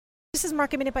This is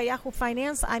Market Minute by Yahoo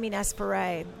Finance. I'm Ines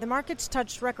Ferre. The markets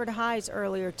touched record highs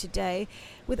earlier today,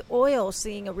 with oil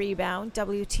seeing a rebound.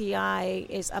 WTI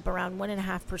is up around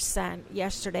 1.5%.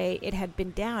 Yesterday, it had been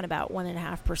down about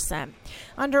 1.5%.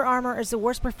 Under Armour is the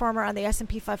worst performer on the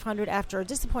S&P 500 after a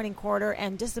disappointing quarter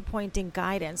and disappointing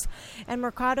guidance. And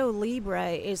Mercado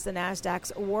Libre is the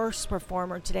Nasdaq's worst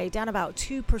performer today, down about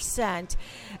 2%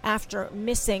 after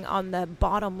missing on the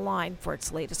bottom line for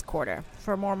its latest quarter.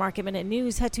 For more Market Minute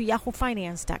news, head to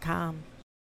yahoofinance.com.